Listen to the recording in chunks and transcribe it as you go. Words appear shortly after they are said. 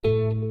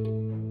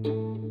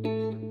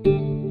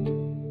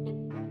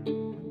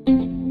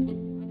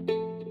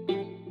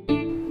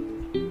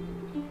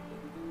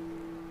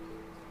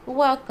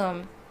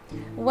welcome.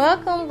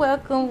 Welcome,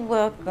 welcome,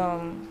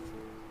 welcome.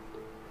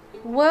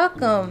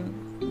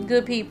 Welcome,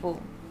 good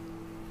people.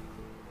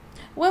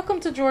 Welcome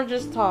to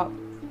Georgia's Talk.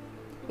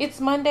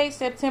 It's Monday,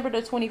 September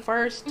the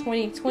 21st,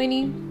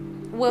 2020.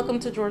 Welcome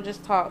to Georgia's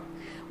Talk,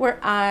 where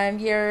I'm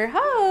your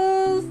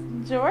host,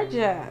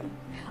 Georgia.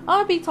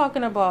 I'll be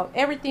talking about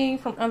everything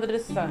from under the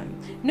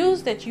sun,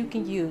 news that you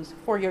can use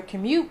for your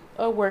commute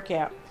or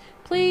workout.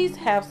 Please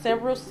have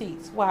several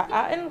seats while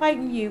I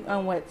enlighten you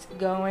on what's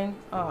going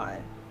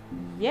on.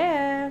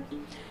 Yeah.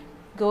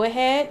 Go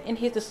ahead and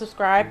hit the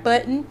subscribe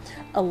button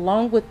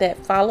along with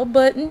that follow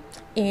button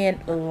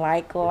and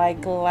like,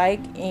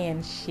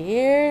 and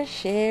share,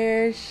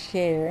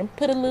 and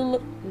put a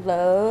little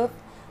love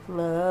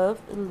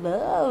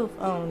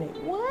on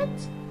it. What?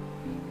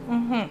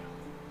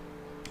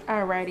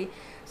 Alrighty.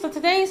 So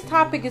today's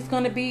topic is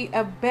going to be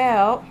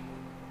about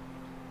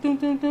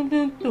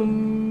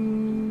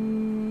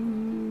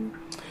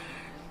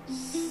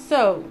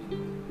So,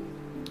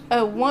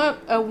 a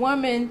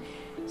woman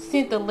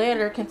sent a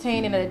letter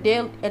containing a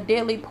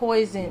deadly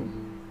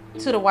poison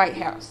to the White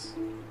House.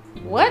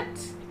 What?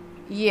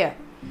 Yeah.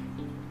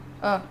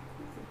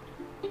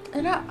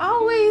 And I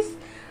always,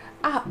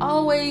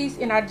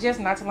 and I just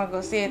not too long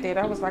ago said that.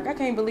 I was like, I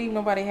can't believe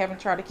nobody haven't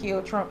tried to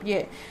kill Trump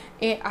yet.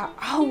 And I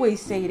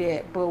always say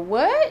that. But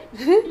what?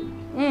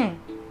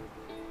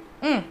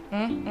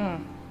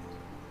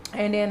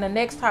 And then the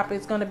next topic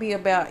is going to be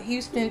about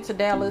Houston to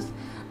Dallas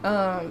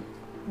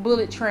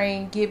bullet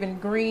train giving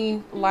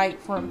green light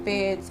from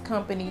Fed's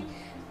company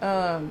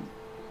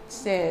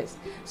says.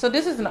 So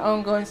this is an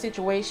ongoing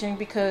situation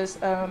because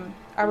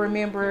I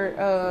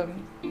remember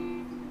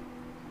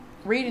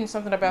reading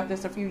something about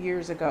this a few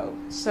years ago.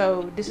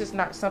 So this is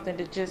not something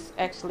that just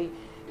actually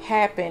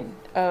happened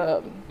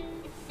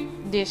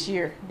this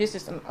year. This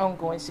is an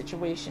ongoing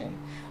situation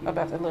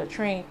about the little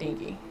train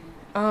thingy.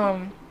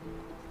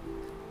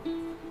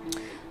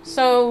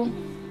 So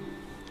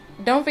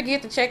don't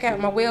forget to check out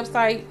my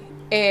website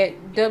at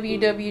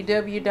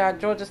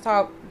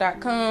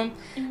www.georgiastalk.com.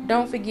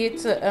 Don't forget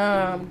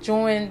to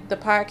join the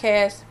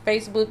podcast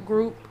Facebook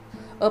group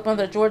up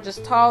under Georgia's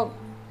Talk.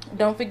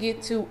 Don't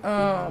forget to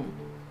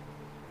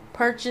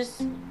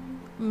purchase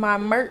my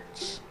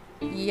merch.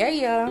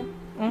 Yeah.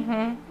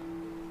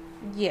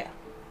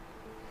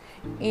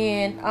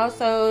 And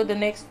also the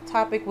next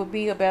topic would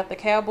be about the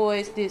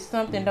Cowboys did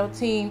something no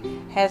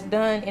team has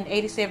done in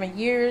 87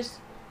 years.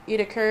 It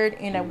occurred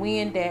in a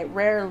win that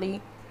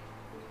rarely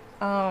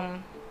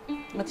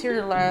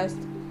materialized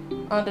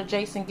under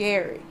Jason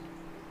Garrett.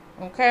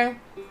 Okay.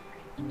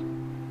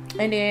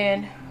 And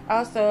then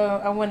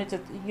also I wanted to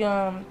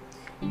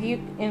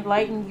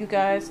enlighten you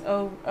guys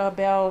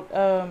about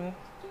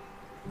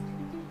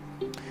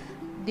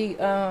the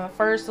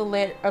first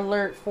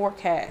alert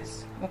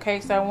forecast. Okay,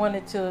 so I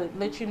wanted to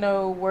let you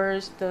know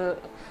where's a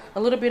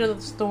little bit of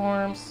the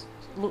storms,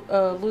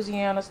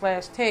 Louisiana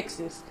 /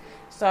 Texas.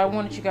 So I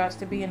wanted you guys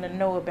to be in the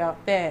know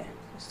about that.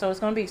 So it's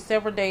going to be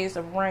several days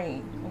of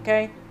rain.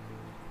 Okay,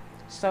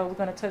 so we're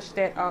going to touch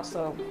that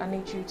also. I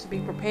need you to be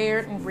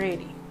prepared and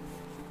ready.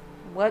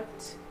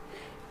 What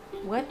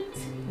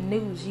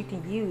news you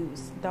can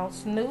use? Don't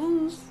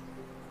snooze.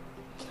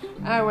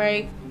 All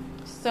right.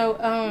 So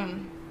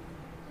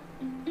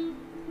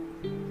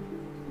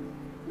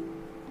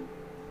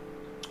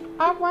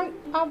All right.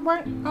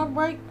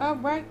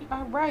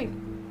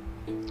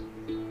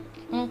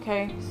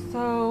 Okay,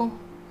 so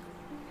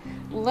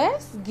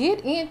let's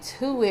get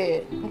into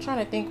it. I'm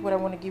trying to think what I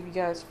want to give you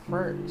guys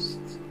first.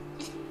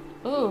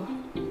 Ooh.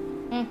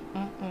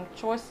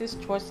 Choices.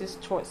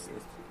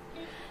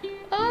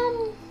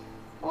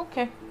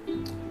 Okay.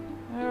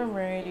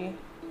 Alrighty.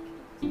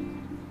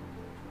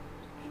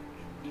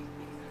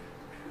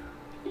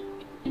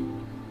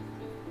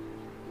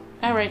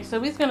 Alright, so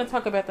we're going to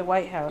talk about the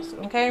White House,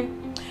 okay?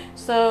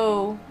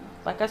 So,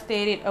 like I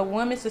stated, a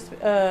woman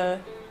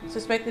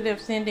suspected of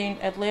sending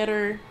a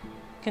letter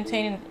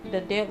containing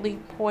the deadly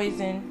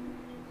poison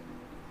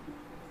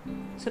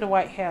to the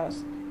White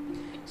House.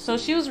 So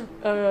she was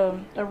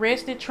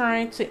arrested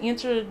trying to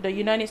enter the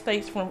United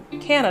States from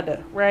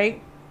Canada,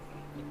 right?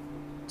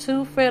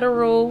 Two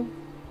federal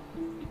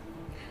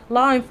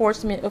law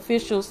enforcement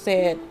officials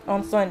said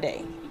on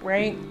Sunday,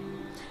 right?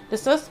 The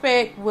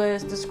suspect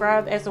was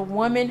described as a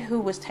woman who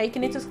was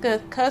taken into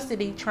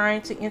custody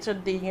trying to enter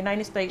the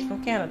United States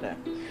from Canada.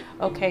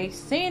 Okay,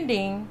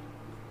 sending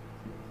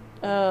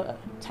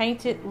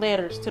tainted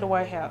letters to the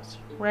White House,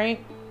 right?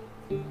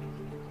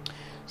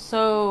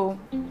 So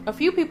a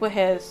few people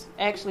has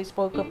actually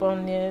spoke up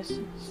on this.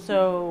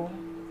 So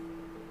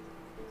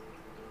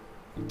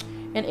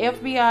an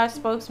FBI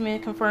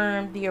spokesman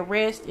confirmed the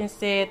arrest and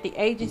said the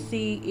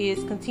agency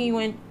is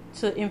continuing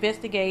to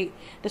investigate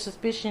the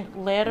suspicion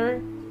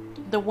letter.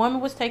 The woman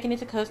was taken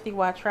into custody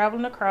while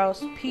traveling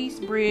across Peace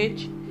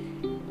Bridge,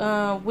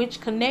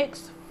 which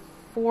connects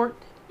Fort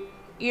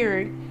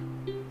Erie,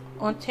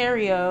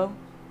 Ontario,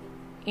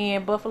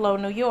 and Buffalo,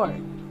 New York,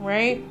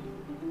 right?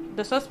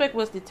 The suspect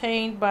was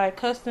detained by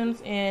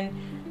Customs and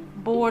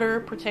Border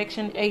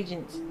Protection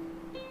agents.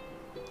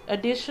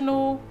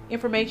 additional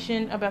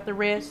information about the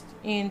arrest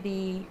and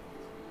the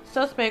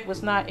suspect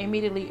was not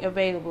immediately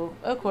available.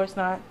 Of course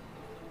not.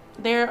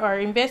 They are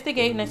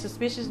investigating a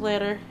suspicious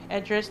letter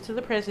addressed to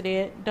the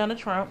president, Donald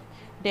Trump,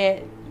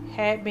 that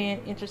had been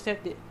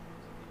intercepted.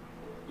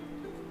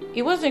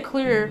 It wasn't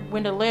clear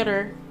when the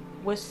letter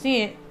was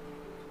sent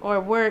or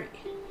where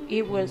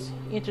it was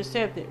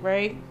intercepted,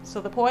 right? So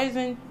the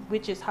poison,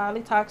 which is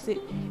highly toxic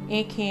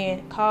and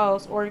can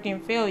cause organ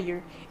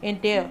failure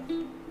and death,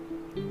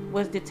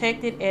 was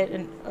detected at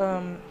an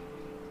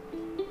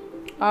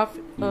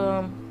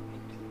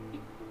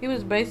it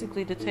was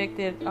basically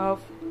detected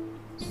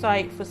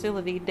off-site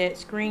facility that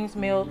screens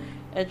mail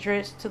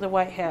addressed to the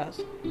White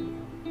House.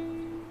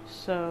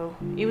 So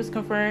it was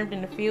confirmed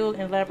in the field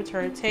and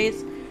laboratory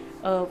tests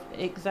of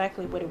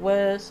exactly what it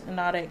was and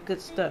all that good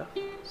stuff.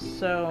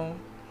 So,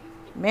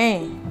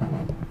 man,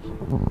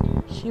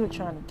 she was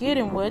trying to get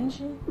him, wasn't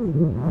she?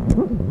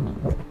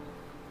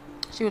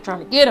 She was trying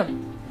to get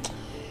him.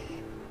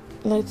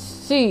 Let's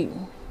see.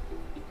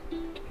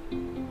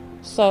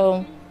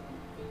 So,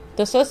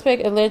 the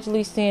suspect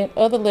allegedly sent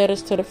other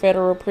letters to the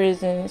federal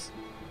prisons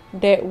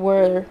that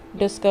were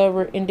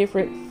discovered in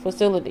different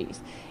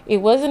facilities. It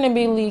wasn't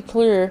immediately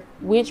clear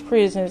which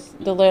prisons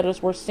the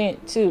letters were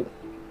sent to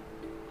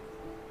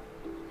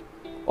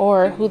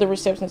or who the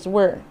recipients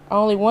were.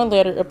 Only one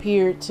letter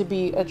appeared to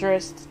be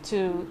addressed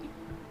to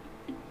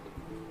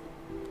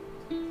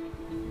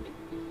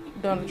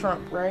Donald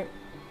Trump, right?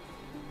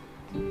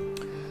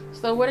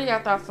 So what are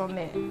y'all thoughts on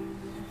that?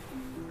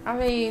 I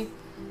mean,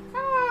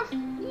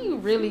 you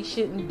really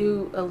shouldn't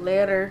do a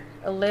letter.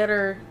 A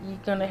letter, you're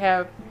gonna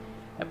have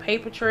a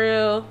paper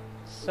trail.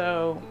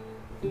 So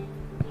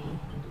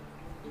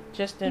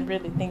just didn't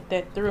really think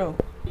that through.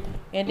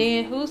 And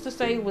then who's to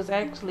say it was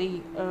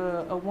actually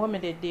a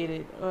woman that did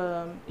it?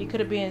 It could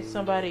have been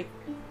somebody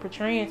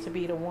portraying to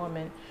be the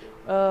woman.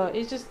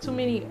 It's just too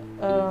many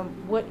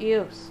what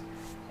ifs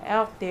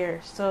out there.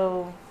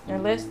 So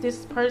unless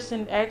this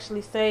person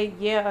actually say,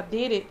 yeah, I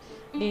did it,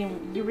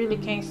 then you really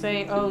can't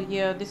say, oh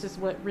yeah, this is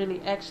what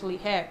really actually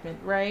happened,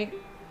 right?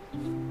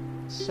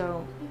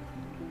 So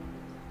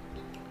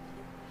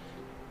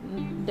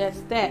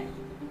that's that.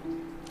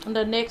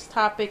 The next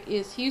topic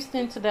is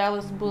Houston to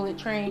Dallas bullet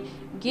train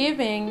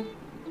giving,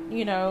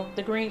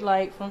 the green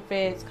light from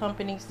feds.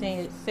 Company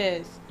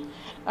says.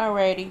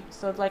 Alrighty.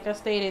 So like I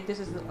stated, this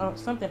is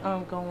something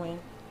ongoing.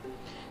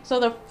 So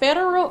the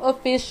federal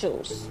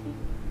officials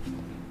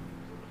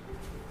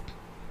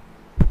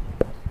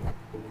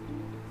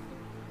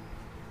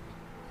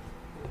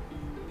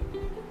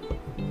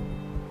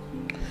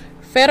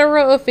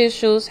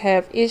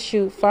have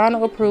issued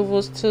final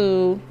approvals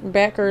to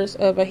backers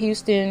of a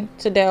Houston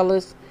to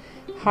Dallas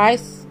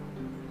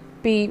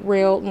high-speed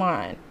rail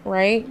line,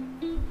 right?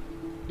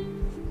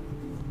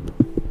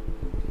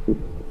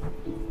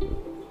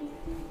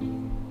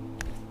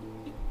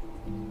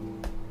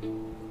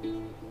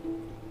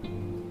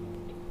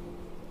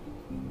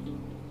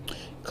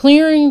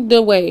 Clearing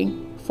the way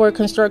for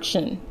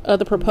construction of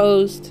the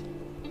proposed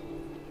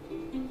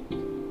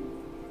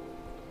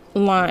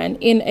line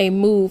in a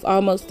move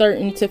almost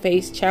certain to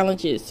face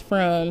challenges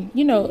from,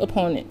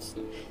 opponents.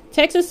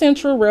 Texas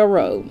Central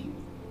Railroad,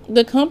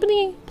 the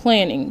company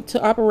planning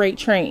to operate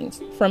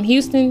trains from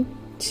Houston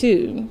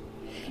to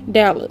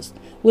Dallas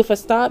with a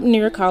stop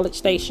near College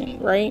Station,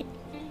 right?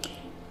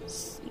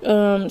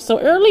 So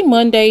early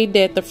Monday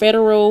that the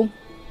Federal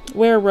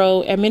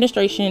Railroad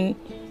Administration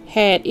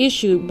had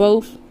issued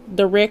both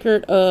the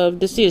record of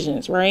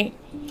decisions, right,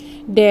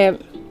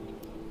 that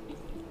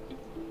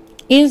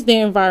is the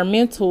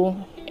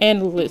environmental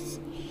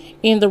analyst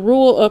in the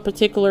rule of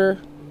particular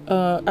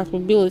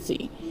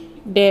applicability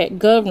that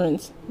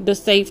governs the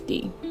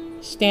safety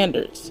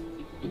standards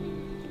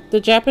the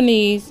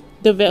Japanese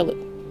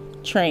developed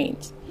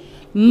trains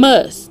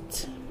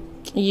must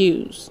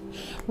use.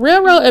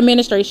 Railroad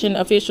administration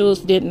officials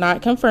did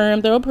not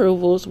confirm their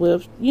approvals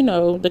with,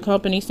 the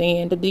company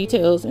saying the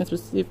details and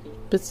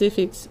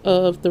specifics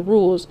of the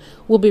rules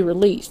will be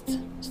released.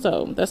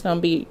 So that's going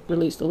to be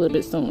released a little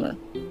bit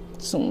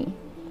soon.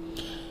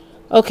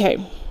 Okay.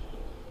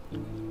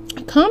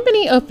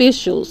 Company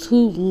officials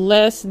who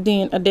less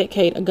than a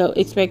decade ago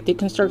expected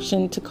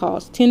construction to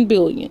cost $10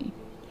 billion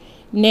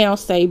now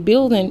say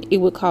building it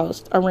would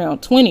cost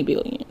around $20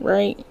 billion,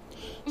 right?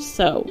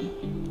 So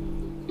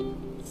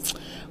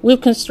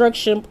with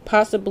construction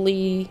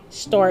possibly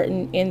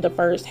starting in the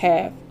first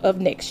half of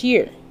next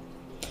year.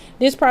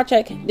 This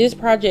project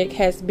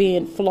has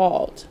been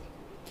flawed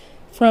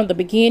from the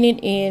beginning,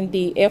 and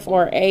the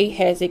FRA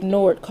has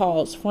ignored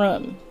calls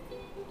from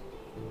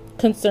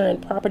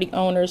concerned property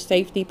owners,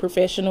 safety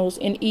professionals,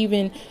 and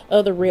even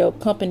other rail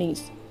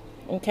companies.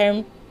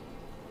 Okay.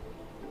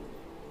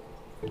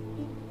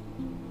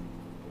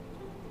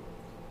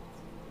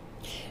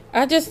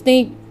 I just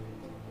think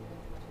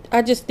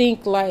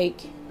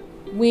like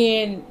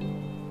when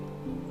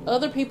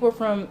other people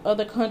from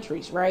other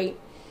countries, right?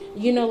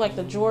 Like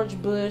the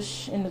George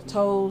Bush and the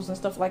Toes and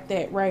stuff like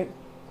that, right?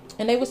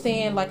 And they were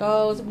saying like,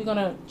 oh, we're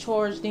gonna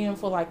charge them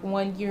for like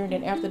 1 year, and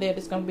then after that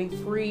it's gonna be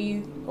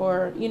free,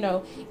 or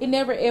it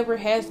never ever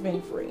has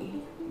been free.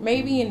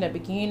 Maybe in the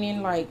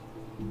beginning, like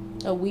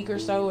a week or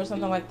so or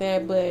something like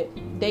that, but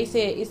they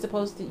said it's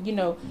supposed to,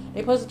 they're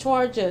supposed to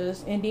charge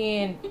us, and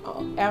then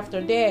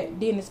after that,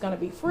 then it's gonna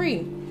be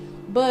free.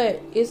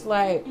 But it's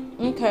like,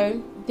 okay,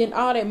 then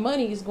all that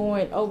money is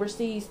going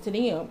overseas to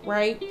them,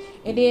 right?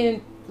 And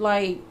then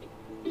like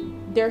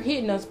they're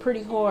hitting us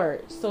pretty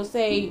hard. So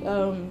say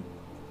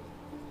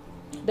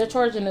they're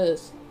charging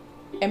us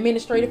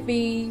administrative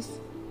fees.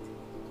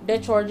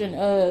 They're charging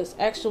us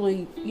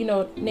actually,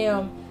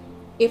 now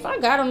if I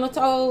got on the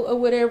toll or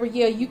whatever,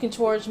 yeah, you can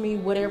charge me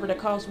whatever the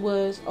cost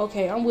was.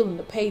 Okay, I'm willing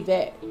to pay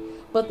that.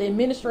 But the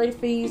administrative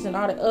fees and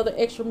all the other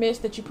extra mess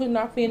that you're putting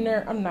off in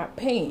there, I'm not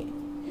paying.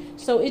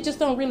 So it just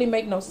don't really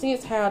make no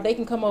sense how they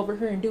can come over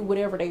here and do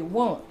whatever they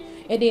want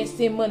and then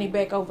send money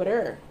back over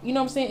there. You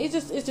know what I'm saying?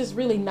 It's just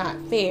really not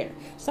fair.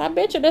 So I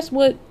bet you that's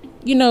what,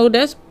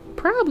 that's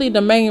probably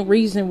the main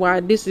reason why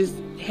this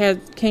has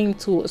came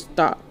to a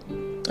stop.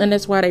 And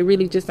that's why they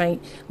really just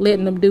ain't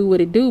letting them do what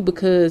they do,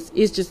 because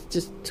it's just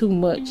too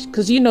much.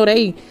 Because, they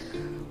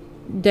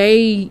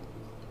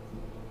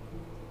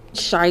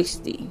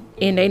shiesty,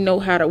 and they know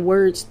how to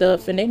word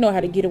stuff, and they know how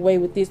to get away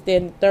with this, that,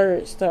 and the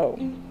third. So,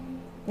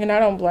 and I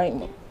don't blame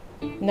them.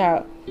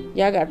 Now,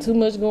 y'all got too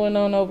much going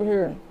on over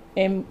here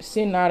and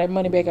sending all that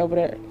money back over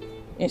there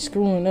and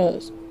screwing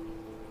us.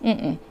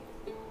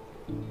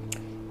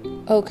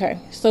 Okay,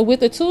 so with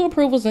the 2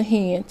 approvals in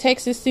hand,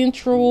 Texas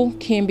Central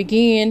can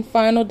begin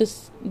final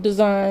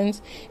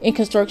designs and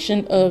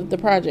construction of the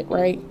project,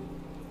 right?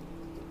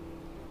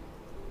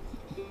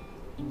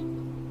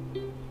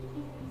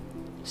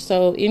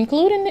 So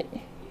including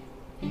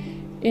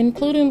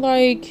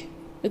like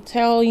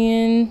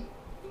Italian,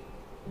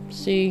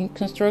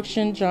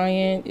 construction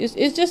giant,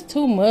 it's just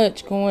too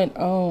much going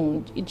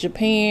on.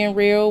 Japan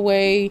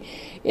Railway,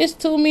 it's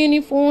too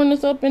many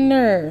foreigners up in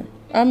there.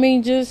 I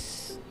mean,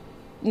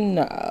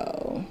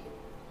 no.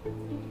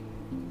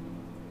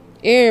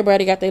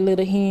 Everybody got their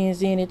little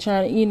hands in it,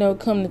 trying to,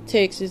 come to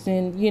Texas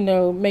and,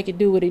 make it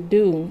do what it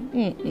do.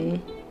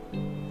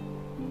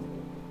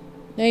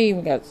 They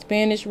even got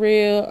Spanish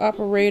rail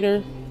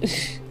operator.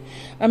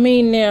 I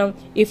mean, now,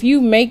 if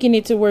you making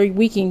it to where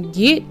we can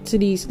get to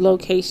these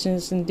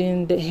locations, and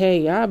then,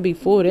 hey, I'll be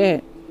for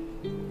that.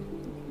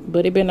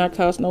 But it better not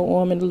cost no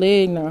arm and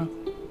leg now.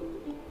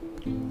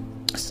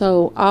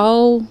 So,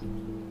 all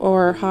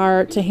are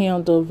hired to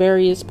handle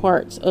various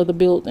parts of the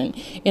building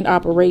and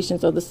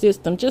operations of the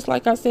system. Just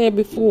like I said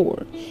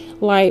before,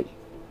 like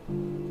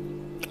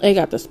they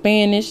got the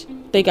Spanish,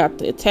 they got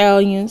the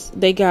Italians,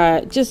 they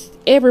got just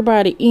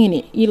everybody in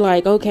it. You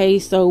like, okay,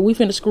 so we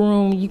finna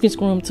screw them, you can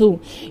screw them too.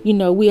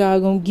 We all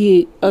gonna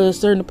get a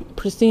certain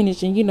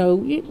percentage, and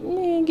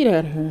man, get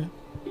out of here.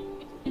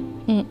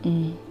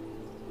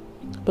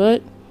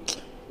 But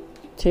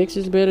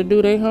Texas better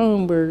do their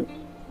homework.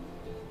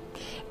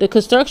 The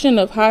construction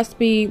of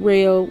high-speed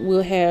rail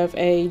will have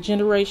a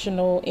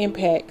generational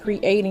impact,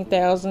 creating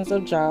thousands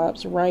of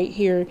jobs right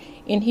here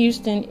in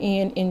Houston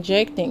and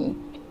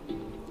injecting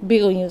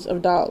billions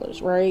of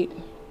dollars, right,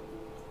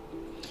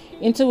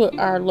 into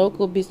our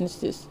local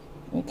businesses,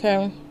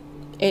 okay,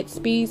 at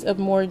speeds of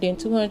more than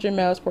 200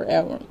 miles per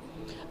hour.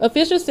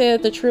 Officials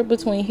said the trip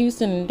between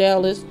Houston and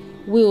Dallas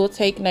will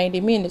take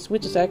 90 minutes,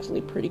 which is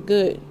actually pretty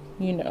good,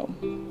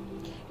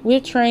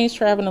 with trains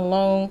traveling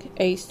along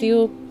a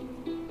steel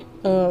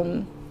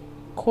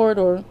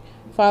corridor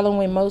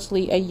following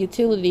mostly a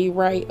utility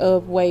right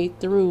of way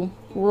through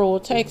rural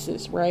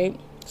Texas, right?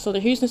 So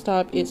the Houston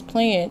stop is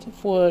planned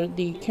for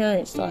the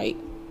current site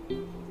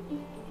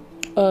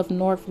of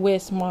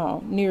Northwest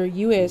Mall near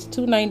US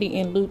 290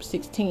 and Loop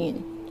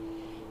 16.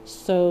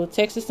 So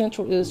Texas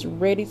Central is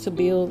ready to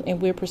build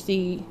and will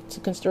proceed to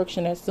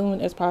construction as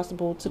soon as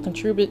possible to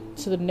contribute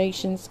to the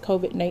nation's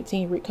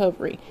COVID-19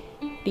 recovery.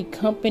 The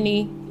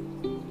company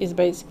is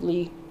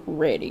basically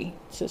ready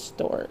to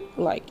start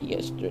like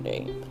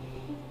yesterday.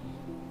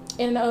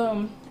 And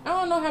I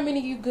don't know how many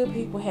of you good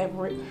people have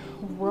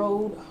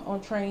rode on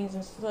trains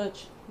and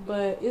such,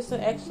 but it's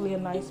actually a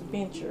nice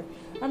venture.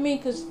 I mean,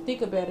 because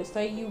think about it.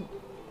 Say you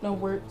don't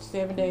work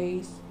 7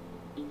 days.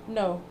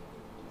 No,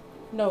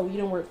 you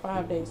don't work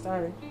 5 days,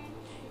 sorry.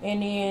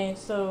 And then,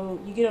 so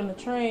you get on the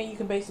train, you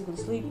can basically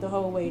sleep the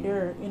whole way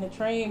there. And the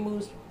train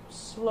moves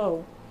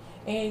slow.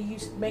 And you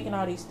making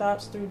all these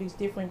stops through these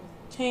different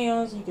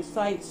towns. You can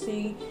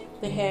sightsee.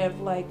 They have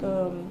like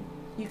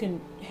you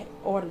can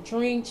order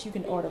drinks, you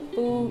can order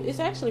food. It's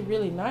actually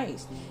really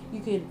nice.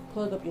 You can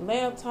plug up your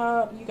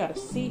laptop. You got a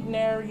seat in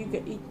there. You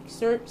can eat.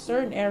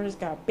 Certain areas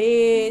got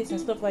beds and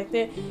stuff like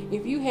that.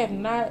 If you have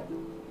not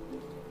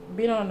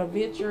been on an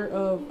adventure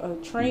of a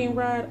train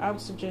ride, I would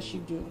suggest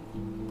you do.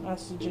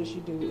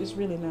 It's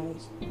really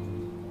nice.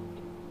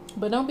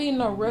 But don't be in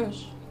no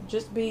rush.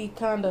 Just be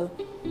kind of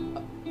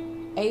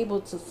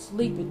able to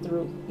sleep it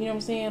through. You know what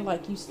I'm saying?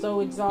 Like you so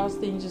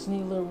exhausted, you just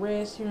need a little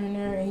rest here and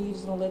there, and you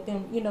just gonna let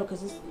them,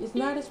 because it's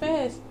not as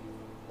fast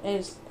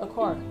as a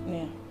car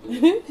now.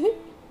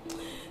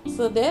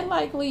 So that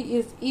likely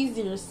is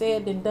easier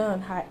said than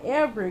done.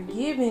 However,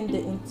 given the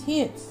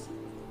intense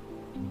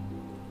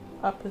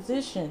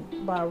opposition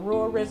by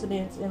rural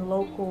residents and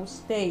local,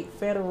 state,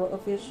 federal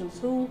officials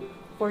who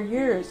for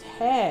years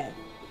have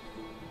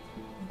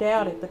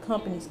doubted the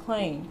company's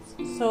claims,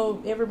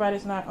 so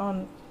everybody's not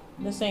on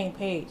the same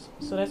page.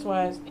 So that's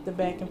why it's the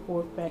back and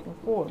forth,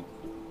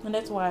 and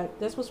that's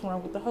what's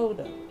wrong with the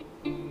holdup.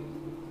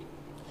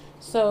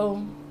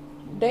 So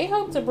they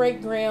hope to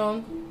break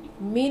ground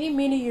many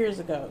years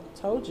ago.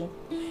 Told you.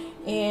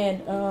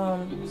 And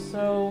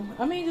so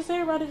I mean, just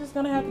everybody just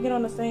gonna have to get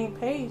on the same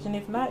page, and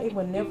if not, it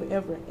will never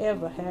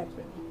ever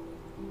happen,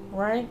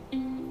 right?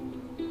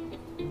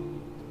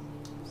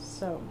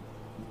 So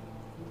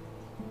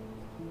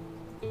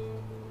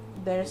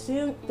they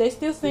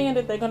still saying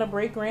that they're gonna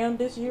break ground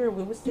this year.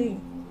 We will see.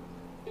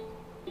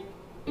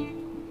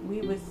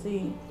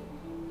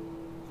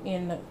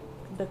 And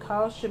the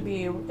cost should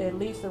be at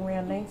least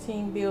around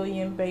 $19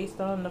 billion based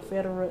on the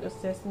federal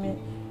assessment.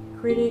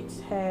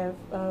 Critics have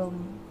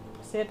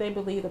said they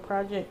believe the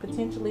project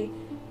potentially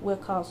will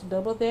cost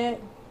double that,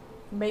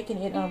 making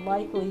it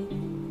unlikely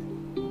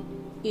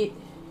if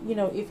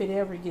it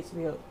ever gets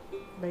built,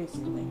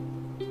 basically.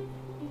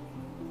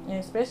 And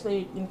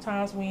especially in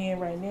times we're in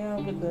right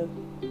now with the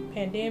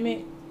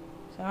pandemic,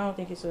 so I don't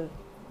think it's the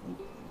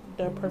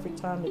perfect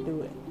time to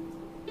do it.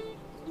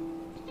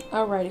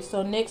 Alrighty,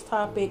 so next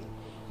topic.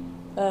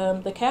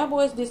 The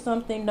Cowboys did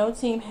something no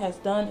team has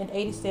done in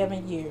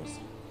 87 years.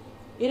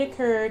 It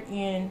occurred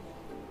in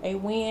a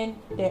win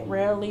that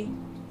rarely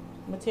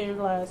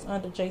materialized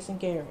under Jason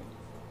Garrett.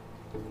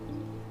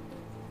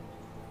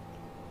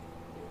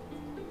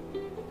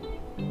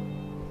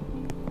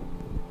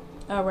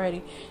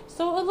 Alrighty,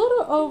 so a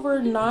little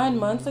over 9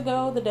 months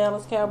ago, the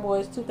Dallas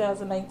Cowboys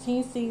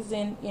 2019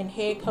 season and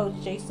head coach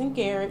Jason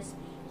Garrett's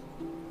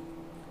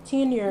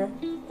tenure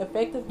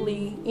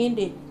effectively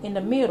ended in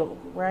the middle,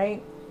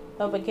 right,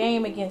 of a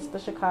game against the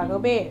Chicago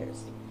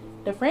Bears.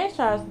 The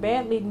franchise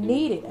badly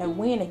needed a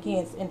win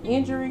against an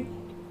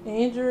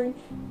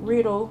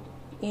injury-riddled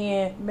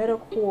and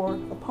mediocre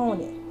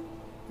opponent.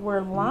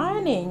 We're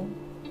lining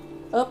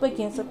up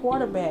against a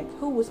quarterback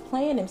who was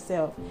playing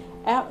himself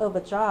out of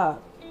a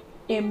job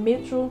in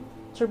Mitchell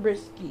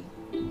Trubisky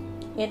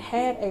and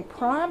had a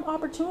prime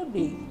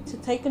opportunity to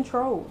take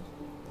control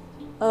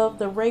of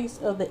the race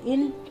of the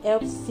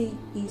NFC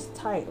East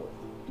title.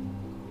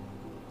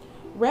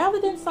 Rather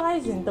than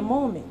seizing the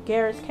moment,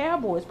 Garrett's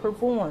Cowboys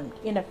performed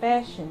in a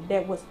fashion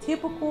that was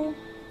typical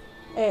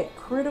at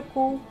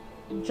critical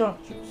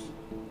junctures,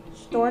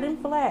 starting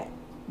flat,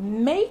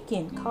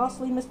 making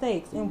costly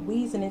mistakes, and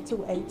wheezing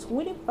into a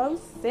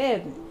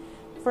 24/7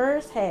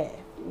 first half.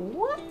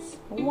 What?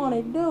 Want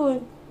to do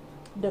it?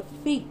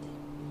 Defeat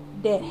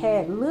that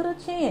had little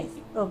chance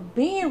of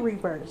being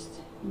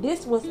reversed.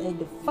 This was a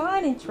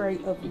defining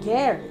trait of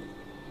Garrett.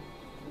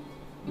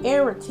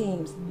 Era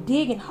teams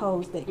digging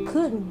holes that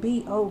couldn't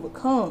be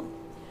overcome,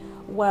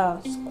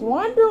 while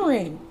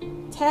squandering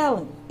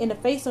talent in the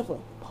face of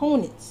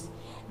opponents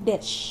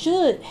that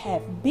should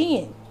have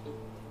been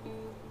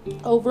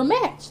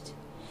overmatched.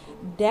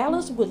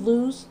 Dallas would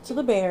lose to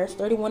the Bears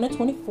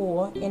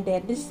 31-24 in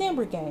that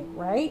December game,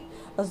 right?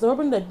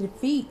 Absorbing the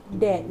defeat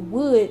that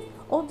would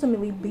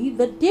ultimately be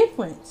the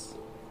difference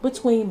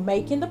between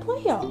making the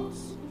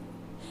playoffs.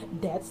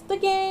 That's the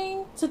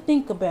game to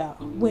think about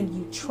when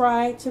you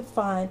try to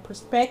find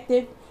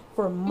perspective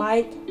for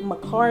Mike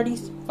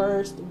McCarthy's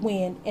first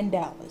win in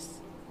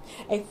Dallas.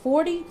 A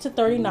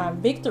 40-39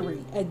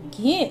 victory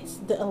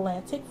against the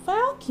Atlantic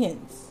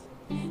Falcons.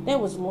 That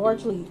was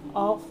largely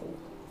awful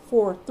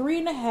for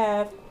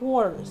 3.5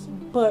 quarters,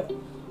 but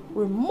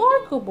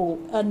remarkable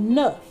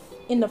enough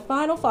in the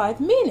final 5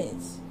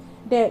 minutes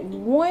that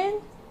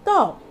one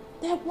thought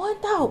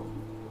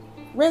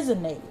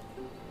resonated.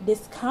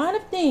 This kind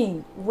of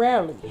thing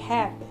rarely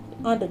happened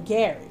under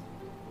Garrett.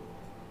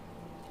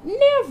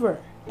 Never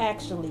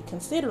actually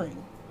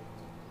considering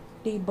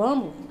the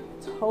bumbling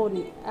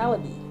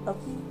totality of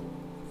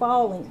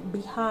falling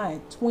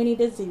behind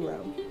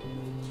 20-0.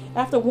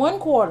 After one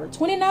quarter,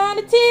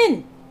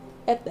 29-10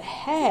 at the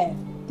half,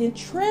 then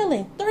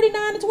trailing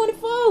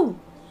 39-24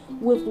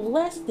 with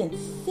less than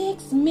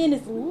 6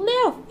 minutes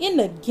left in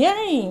the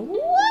game.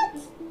 What?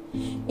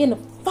 In the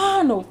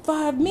final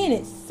 5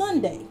 minutes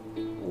Sunday.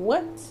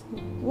 What?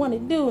 Want to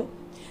do it?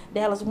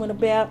 Dallas went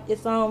about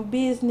its own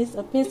business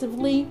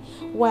offensively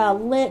while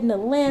letting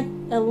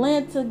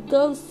Atlanta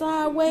go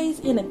sideways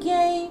in a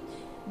game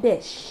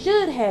that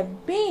should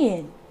have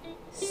been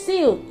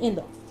sealed in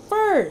the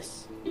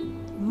first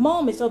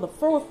moments of the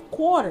fourth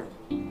quarter.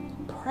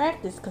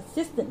 Practice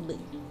consistently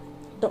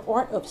the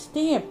art of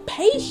staying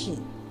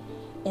patient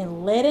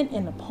and letting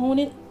an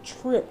opponent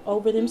trip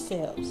over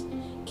themselves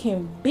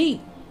can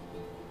be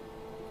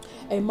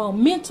a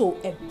momental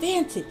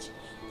advantage.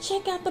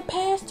 Check out the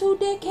past 2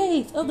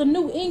 decades of the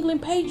New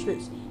England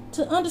Patriots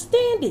to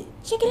understand it.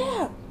 Check it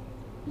out.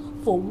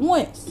 For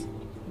once,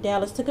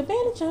 Dallas took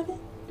advantage of it.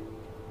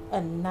 A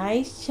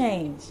nice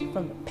change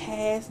from the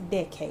past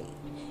decade.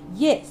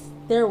 Yes,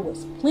 there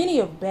was plenty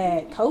of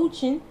bad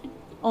coaching,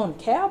 on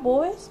the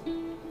Cowboys.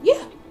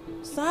 Yeah,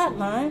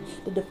 sideline.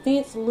 The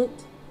defense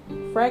looked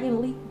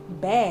fragrantly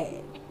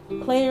bad.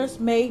 Players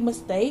made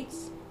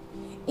mistakes.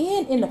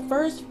 And in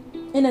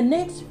the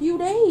next few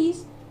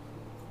days,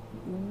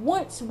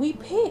 once we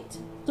picked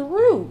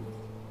through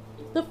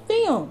the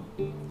film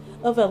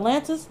of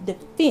Atlanta's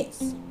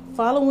defense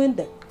following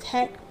the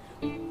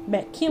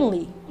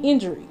McKinley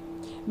injury,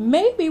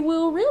 maybe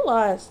we'll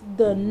realize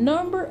the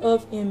number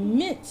of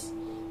immense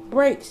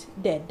breaks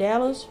that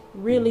Dallas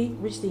really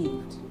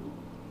received.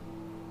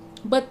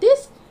 But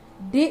this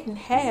didn't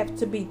have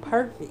to be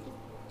perfect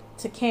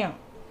to count.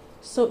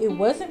 So it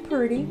wasn't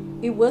pretty,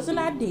 it wasn't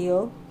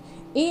ideal,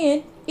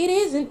 and it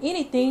isn't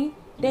anything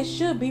that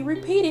should be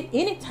repeated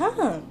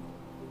anytime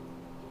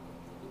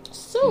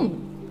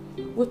soon.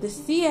 With the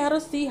Seattle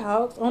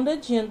Seahawks on the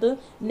agenda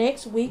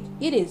next week,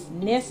 it is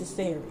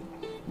necessary,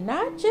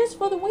 not just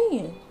for the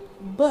win,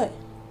 but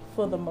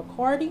for the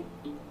McCarty,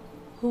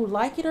 who,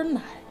 like it or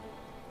not,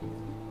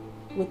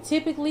 would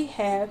typically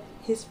have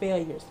his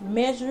failures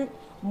measured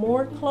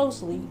more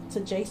closely to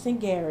Jason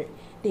Garrett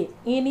than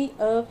any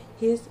of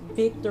his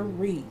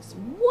victories.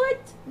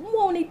 What?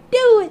 Won't he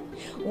do it?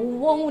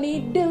 Won't he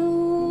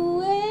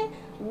do it?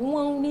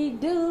 Won't he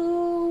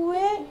do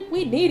it?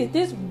 We needed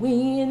this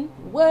win.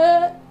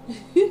 What?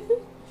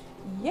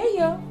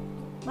 Yeah.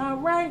 All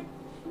right.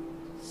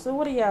 So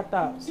what are y'all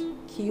thoughts?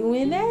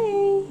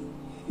 Q&A.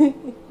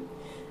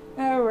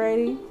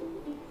 Alrighty.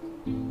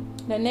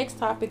 The next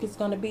topic is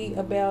going to be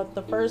about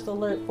the first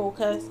alert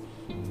forecast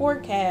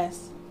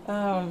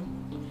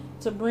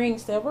to bring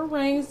several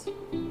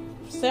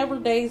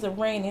days of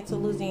rain into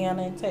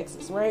Louisiana and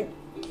Texas, right?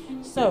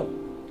 So,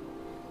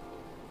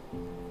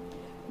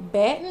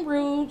 Baton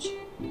Rouge,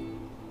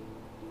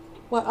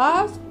 while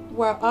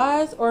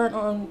eyes are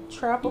on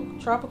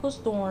tropical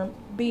storm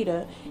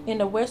Beta in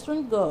the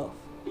western Gulf,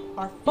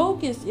 our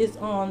focus is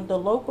on the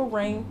local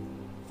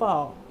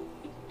rainfall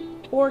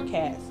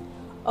forecast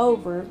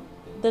over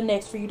the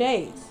next few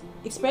days,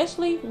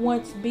 especially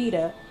once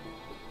Beta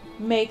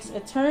makes a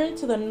turn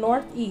to the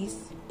northeast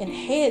and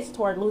heads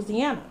toward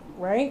Louisiana,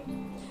 right?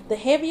 The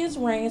heaviest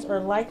rains are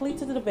likely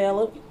to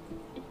develop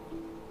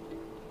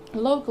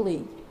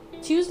locally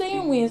Tuesday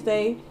and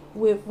Wednesday,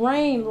 with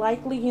rain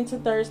likely into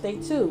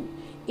Thursday too.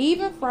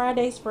 Even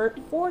Friday's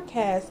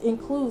forecast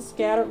includes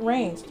scattered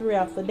rains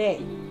throughout the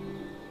day.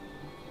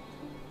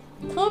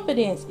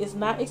 Confidence is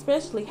not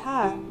especially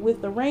high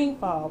with the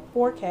rainfall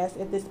forecast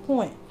at this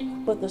point,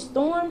 but the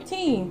storm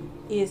team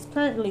is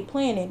currently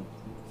planning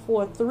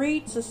for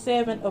 3 to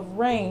 7 of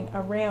rain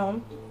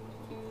around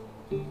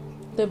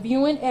the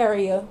viewing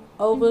area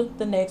over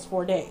the next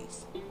 4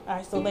 days.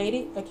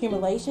 Isolated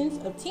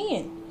accumulations of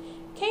 10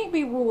 can't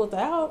be ruled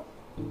out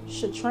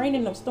should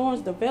training of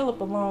storms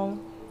develop along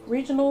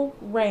regional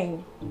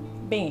rain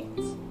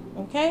bands.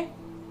 Okay?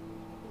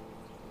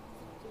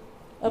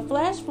 A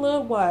flash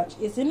flood watch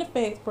is in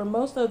effect for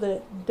most of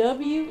the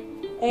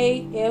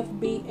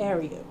WAFB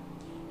area.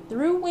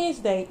 Through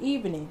Wednesday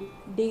evening,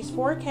 these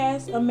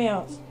forecast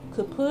amounts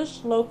could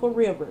push local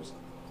rivers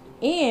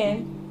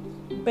and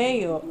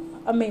bayous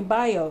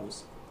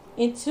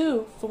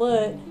into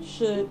flood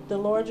should the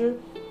larger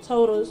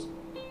totals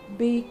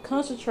be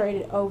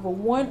concentrated over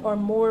one or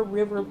more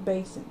river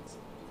basins.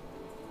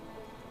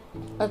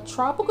 A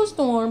tropical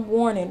storm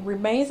warning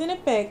remains in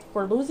effect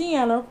for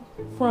Louisiana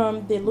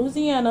from the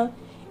Louisiana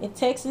and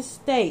Texas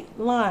state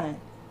line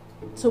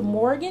to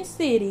Morgan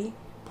City.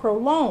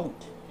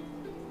 Prolonged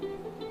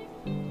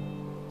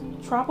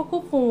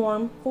tropical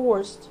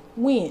forced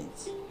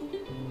winds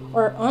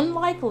are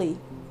unlikely,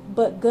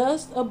 but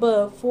gusts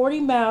above 40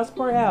 miles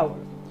per hour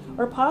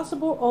are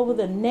possible over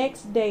the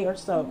next day or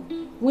so.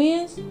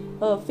 Winds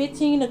of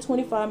 15 to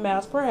 25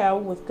 miles per hour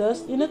with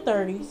gusts in the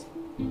 30s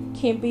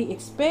can be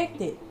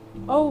expected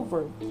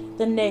over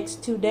the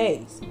next 2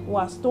 days,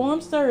 while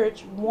storm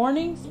surge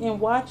warnings and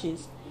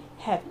watches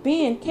have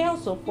been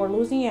canceled for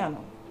Louisiana.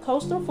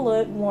 Coastal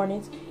flood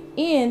warnings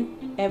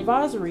and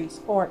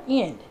advisories are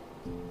in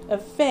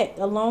effect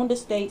along the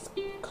state's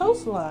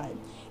coastline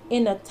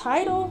in the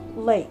tidal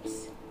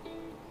lakes.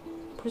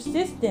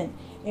 Persistent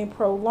and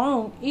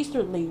prolonged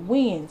easterly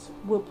winds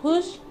will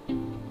push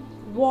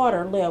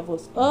water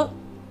levels up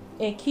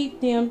and keep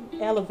them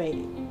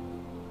elevated,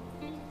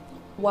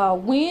 while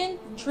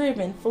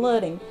wind-driven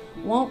flooding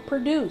won't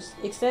produce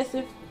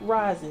excessive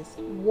rises.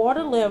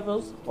 Water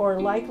levels are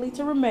likely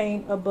to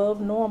remain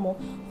above normal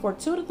for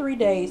 2 to 3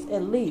 days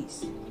at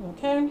least.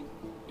 Okay?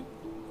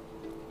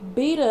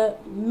 Beta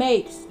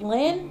makes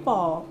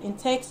landfall in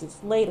Texas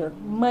later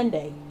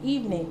Monday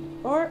evening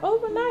or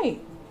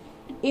overnight.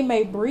 It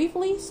may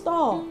briefly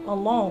stall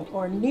along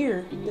or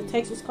near the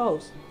Texas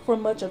coast for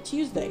much of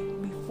Tuesday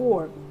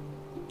before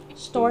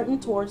starting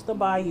towards the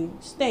Bayou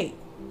State,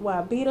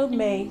 while Beta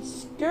may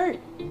skirt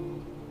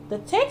the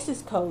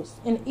Texas coast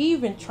and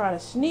even try to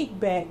sneak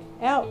back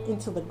out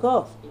into the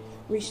Gulf.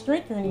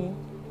 Restricting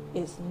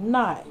is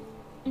not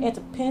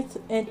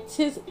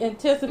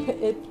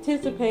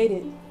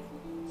anticipated.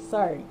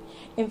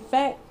 In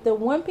fact, the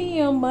 1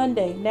 p.m.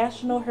 Monday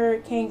National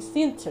Hurricane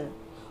Center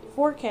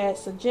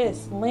forecast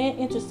suggests land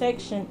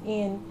intersection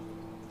in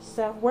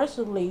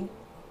southwesterly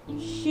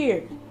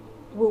shear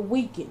will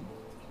weaken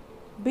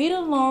Beta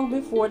long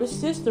before the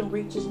system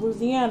reaches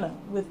Louisiana,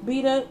 with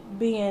Beta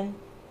being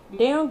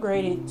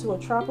downgraded to a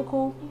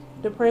tropical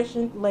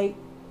depression late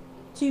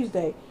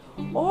Tuesday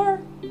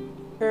or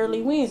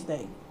early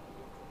Wednesday.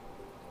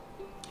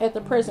 At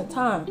the present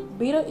time,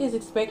 Beta is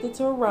expected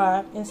to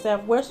arrive in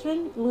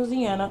southwestern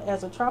Louisiana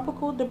as a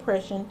tropical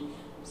depression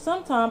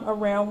sometime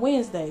around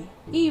Wednesday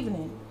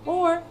evening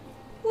or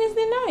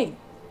Wednesday night.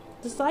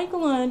 The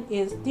cyclone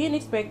is then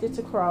expected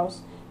to cross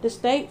the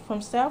state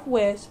from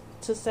southwest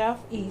to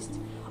southeast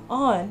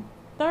on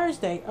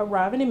Thursday,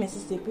 arriving in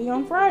Mississippi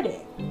on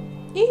Friday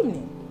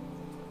evening.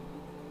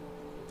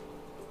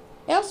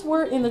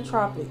 Elsewhere in the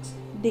tropics,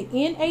 the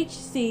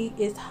NHC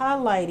is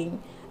highlighting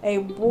a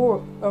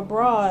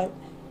broad,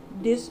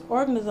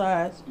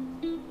 disorganized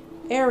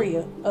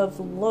area of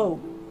low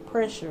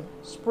pressure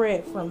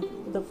spread from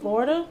the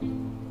Florida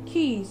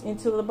Keys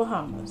into the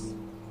Bahamas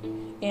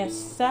and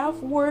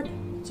southward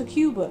to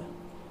Cuba.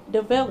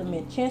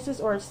 Development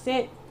chances are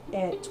set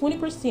at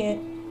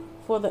 20%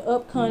 for the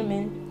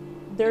upcoming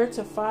 3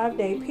 to 5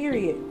 day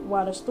period,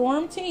 while the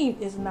storm team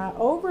is not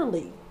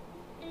overly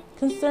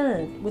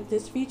concerned with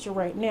this feature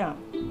right now.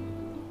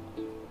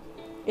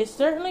 It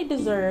certainly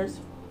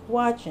deserves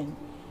watching.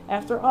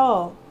 After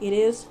all, it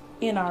is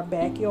in our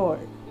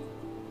backyard.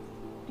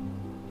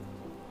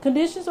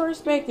 Conditions are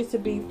expected to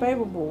be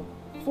favorable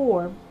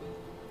for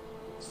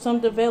some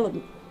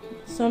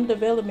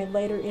development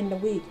later in the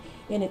week,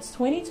 and it's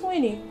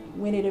 2020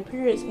 when it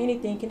appears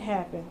anything can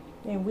happen,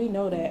 and we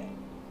know that.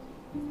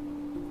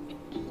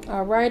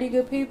 Alrighty,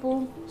 good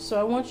people. So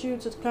I want you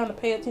to kind of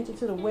pay attention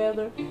to the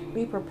weather,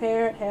 be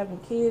prepared, having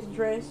kids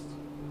dressed,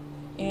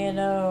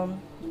 and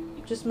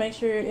just make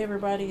sure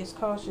everybody is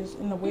cautious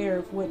and aware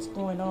of what's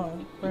going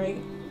on, right?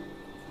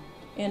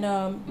 And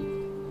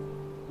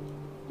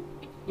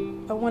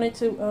I wanted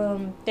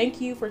to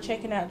thank you for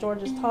checking out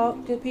Georgia's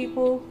Talk, good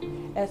people.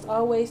 As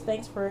always,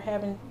 thanks for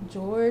having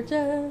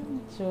Georgia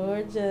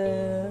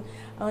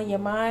on your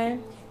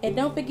mind. And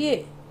don't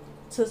forget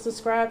to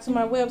subscribe to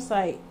my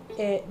website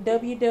at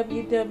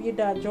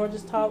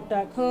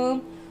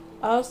www.georgiastalk.com.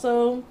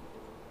 Also,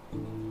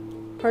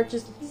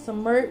 purchase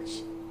some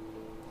merch.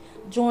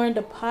 Join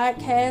the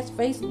podcast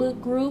Facebook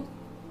group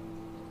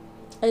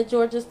at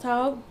Georgia's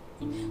Talk.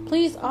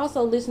 Please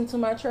also listen to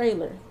my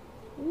trailer.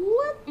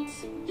 What?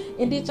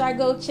 And did y'all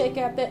go check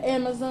out the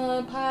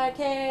Amazon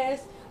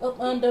podcast up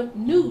under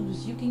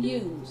news you can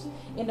use?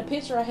 And the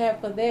picture I have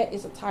for that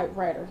is a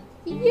typewriter.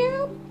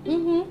 Yeah.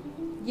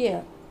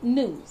 Yeah.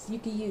 News you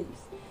can use.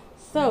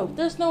 So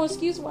there's no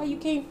excuse why you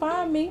can't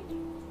find me.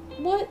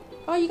 What?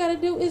 All you gotta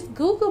do is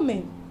Google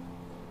me.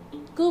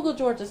 Google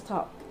Georgia's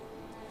Talk.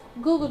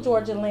 Google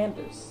Georgia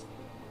Landers.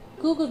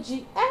 Google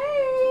GA.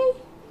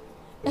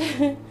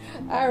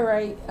 All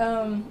right.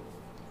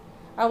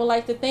 I would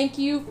like to thank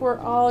you for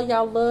all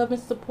y'all love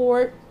and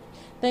support.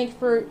 Thanks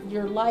for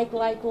your likes,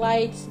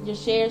 your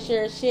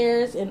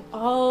shares, and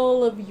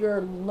all of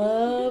your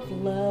love.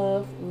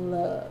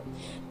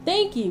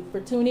 Thank you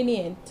for tuning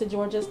in to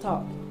Georgia's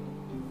Talk.